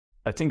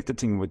I think the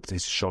thing with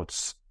his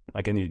shots,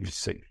 again, you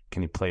say,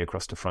 can he play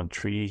across the front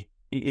three?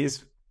 He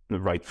is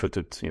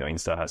right-footed.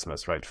 Insta has him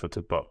as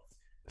right-footed, but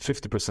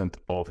 50%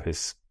 of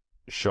his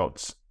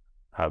shots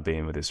have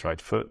been with his right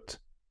foot.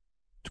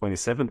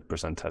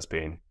 27% has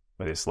been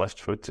with his left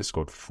foot. He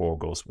scored 4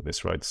 goals with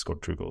his right,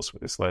 scored 2 goals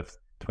with his left.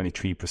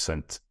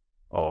 23%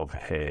 of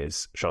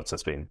his shots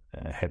has been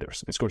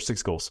headers. He scored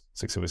 6 goals,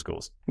 6 of his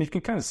goals. And you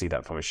can kind of see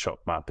that from his shot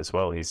map as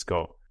well. He's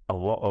got a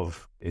lot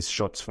of his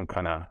shots from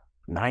kind of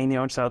 9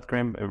 yards out,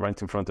 Graham. Right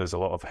in front, there's a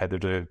lot of header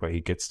there where he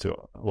gets to.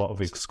 A lot of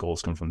his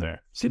goals come from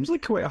there. Seems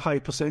like quite a high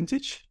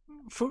percentage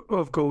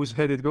of goals,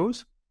 headed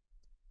goals.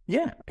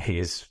 Yeah, he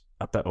is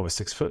at that over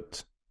 6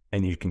 foot.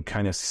 And you can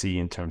kind of see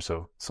in terms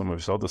of some of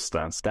his other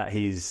stats that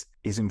he's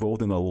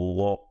involved in a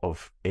lot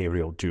of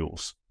aerial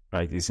duels,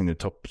 right? He's in the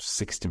top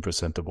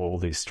 16% of all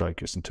these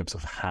strikers in terms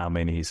of how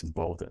many he's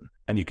involved in.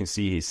 And you can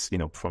see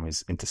from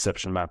his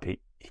interception map,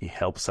 he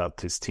helps out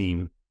his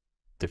team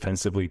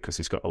defensively because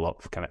he's got a lot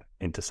of kind of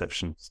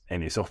interceptions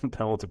in his own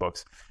penalty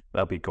box.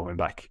 They'll be going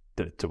back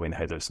to win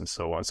headers and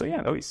so on. So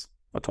yeah, no, he's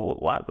a total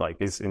lad. Like,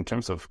 is in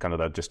terms of kind of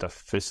that, just a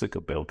physical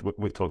build.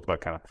 We talked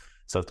about kind of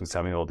Celtics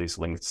having all these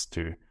links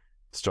to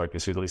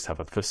strikers who at least have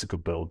a physical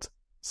build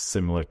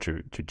similar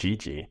to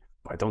Gigi.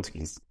 But I don't think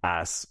he's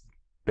as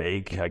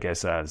big, I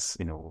guess, as,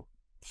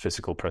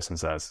 physical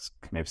presence as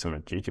maybe similar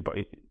to Gigi, but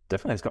he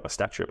definitely has got a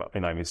stature about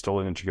him. He's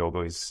taller than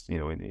Chicago. He's,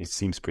 he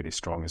seems pretty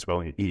strong as well.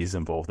 He is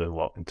involved in a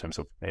lot in terms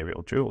of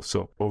aerial duels.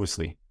 So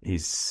obviously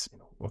he's,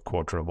 a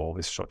quarter of all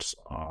his shots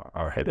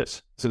are headed.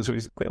 So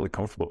he's clearly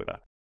comfortable with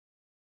that.